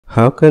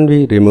How can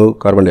we remove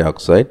carbon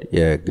dioxide,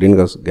 a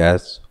greenhouse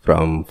gas,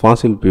 from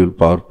fossil fuel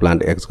power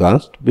plant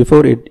exhaust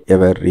before it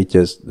ever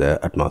reaches the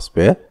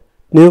atmosphere?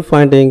 New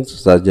findings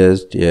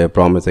suggest a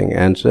promising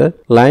answer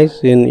lies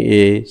in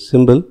a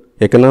simple,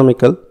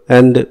 economical,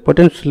 and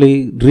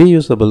potentially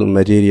reusable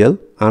material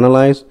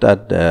analyzed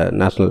at the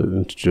National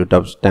Institute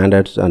of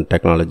Standards and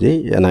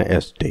Technology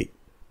 (NIST).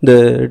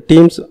 The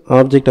team's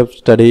object of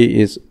study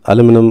is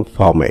aluminum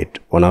formate,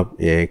 one of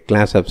a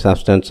class of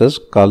substances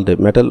called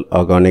metal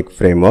organic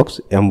frameworks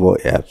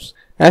 (MOFs).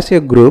 As a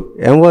group,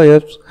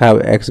 MOFs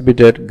have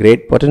exhibited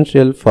great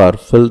potential for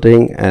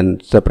filtering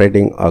and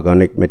separating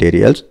organic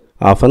materials,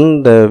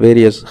 often the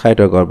various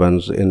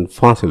hydrocarbons in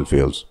fossil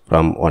fuels,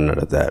 from one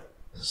another.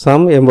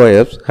 Some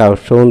MOFs have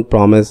shown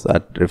promise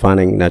at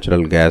refining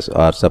natural gas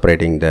or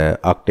separating the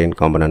octane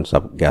components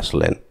of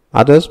gasoline.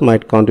 Others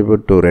might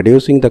contribute to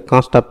reducing the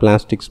cost of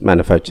plastics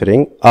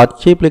manufacturing or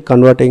cheaply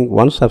converting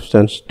one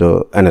substance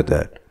to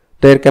another.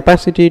 Their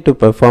capacity to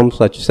perform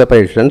such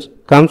separations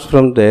comes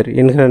from their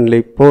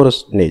inherently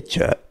porous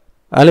nature.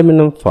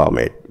 Aluminum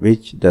formate,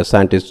 which the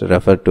scientists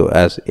refer to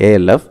as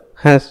ALF,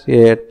 has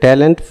a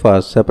talent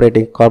for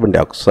separating carbon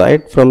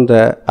dioxide from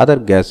the other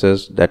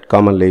gases that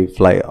commonly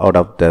fly out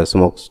of the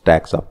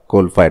smokestacks of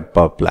coal-fired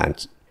power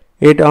plants.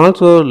 It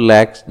also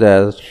lacks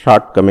the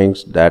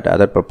shortcomings that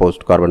other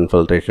proposed carbon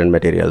filtration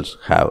materials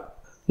have.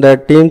 The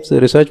team's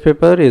research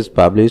paper is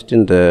published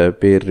in the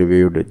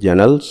peer-reviewed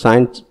journal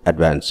Science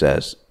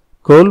Advances.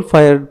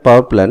 Coal-fired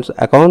power plants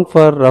account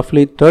for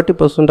roughly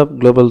 30% of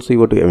global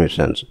CO2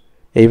 emissions.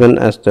 Even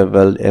as the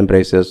world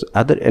embraces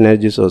other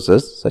energy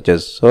sources such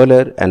as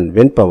solar and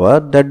wind power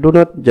that do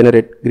not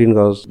generate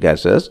greenhouse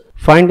gases,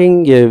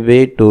 finding a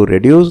way to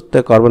reduce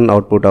the carbon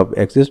output of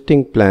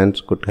existing plants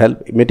could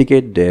help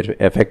mitigate their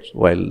effects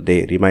while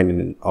they remain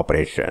in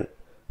operation.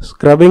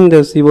 Scrubbing the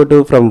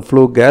CO2 from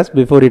flue gas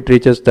before it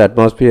reaches the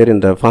atmosphere in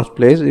the first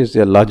place is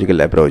a logical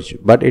approach,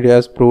 but it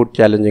has proved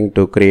challenging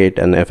to create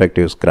an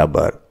effective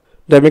scrubber.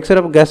 The mixture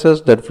of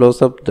gases that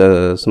flows up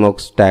the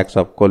smokestacks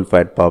of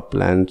coal-fired power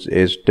plants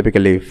is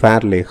typically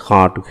fairly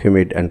hot,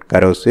 humid, and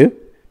corrosive,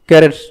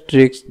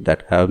 characteristics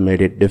that have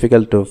made it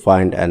difficult to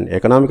find an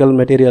economical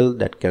material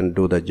that can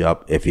do the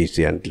job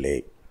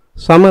efficiently.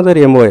 Some other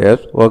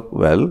MOFs work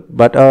well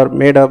but are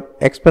made of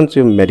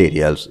expensive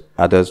materials.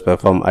 Others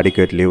perform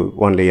adequately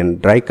only in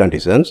dry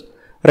conditions,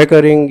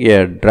 requiring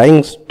a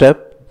drying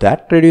step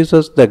that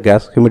reduces the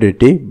gas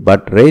humidity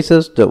but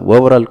raises the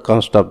overall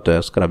cost of the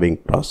scrubbing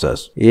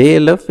process.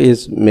 ALF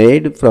is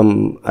made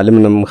from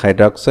aluminum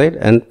hydroxide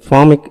and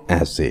formic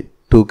acid,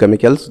 two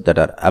chemicals that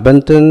are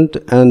abundant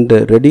and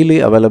readily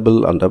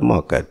available on the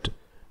market.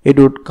 It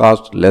would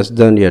cost less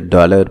than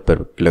 $1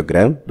 per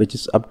kilogram, which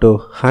is up to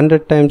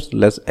 100 times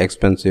less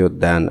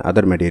expensive than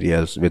other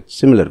materials with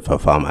similar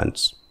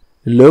performance.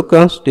 Low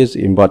cost is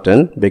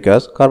important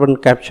because carbon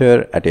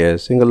capture at a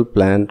single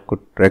plant could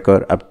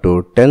require up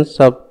to tens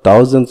of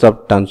thousands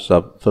of tons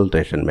of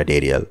filtration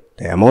material.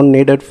 The amount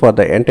needed for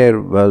the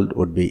entire world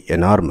would be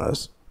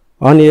enormous.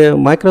 On a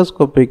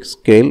microscopic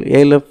scale,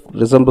 ALF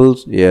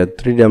resembles a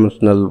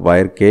three-dimensional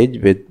wire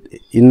cage with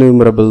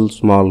innumerable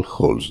small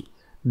holes.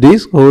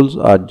 These holes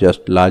are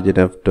just large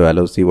enough to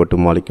allow CO2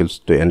 molecules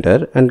to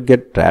enter and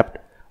get trapped,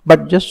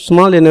 but just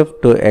small enough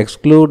to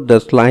exclude the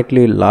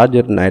slightly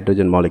larger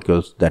nitrogen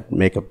molecules that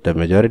make up the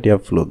majority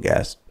of flue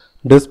gas.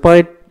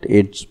 Despite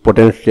its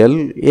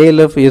potential,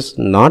 ALF is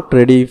not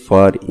ready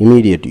for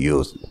immediate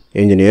use.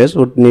 Engineers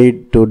would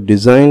need to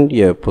design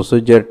a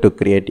procedure to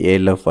create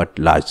ALF at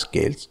large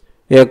scales.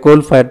 A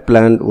coal-fired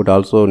plant would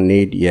also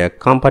need a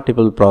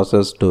compatible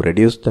process to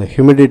reduce the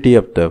humidity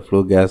of the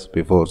flue gas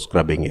before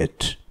scrubbing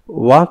it.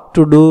 What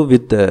to do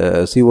with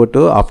the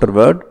CO2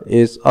 afterward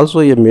is also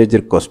a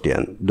major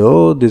question,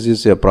 though this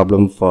is a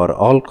problem for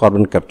all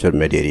carbon capture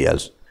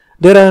materials.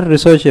 There are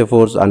research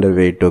efforts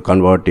underway to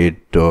convert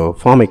it to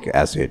formic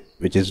acid,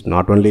 which is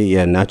not only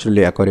a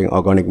naturally occurring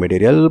organic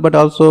material but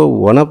also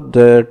one of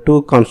the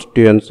two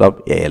constituents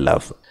of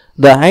ALF.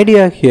 The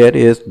idea here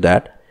is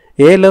that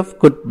ALF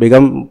could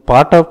become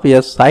part of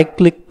a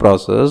cyclic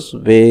process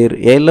where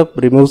ALF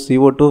removes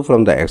CO2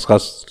 from the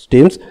exhaust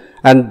streams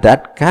and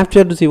that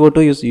captured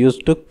CO2 is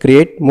used to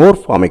create more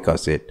formic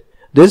acid.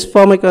 This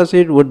formic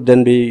acid would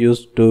then be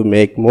used to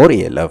make more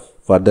ALF,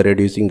 further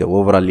reducing the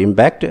overall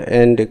impact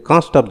and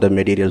cost of the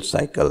material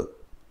cycle.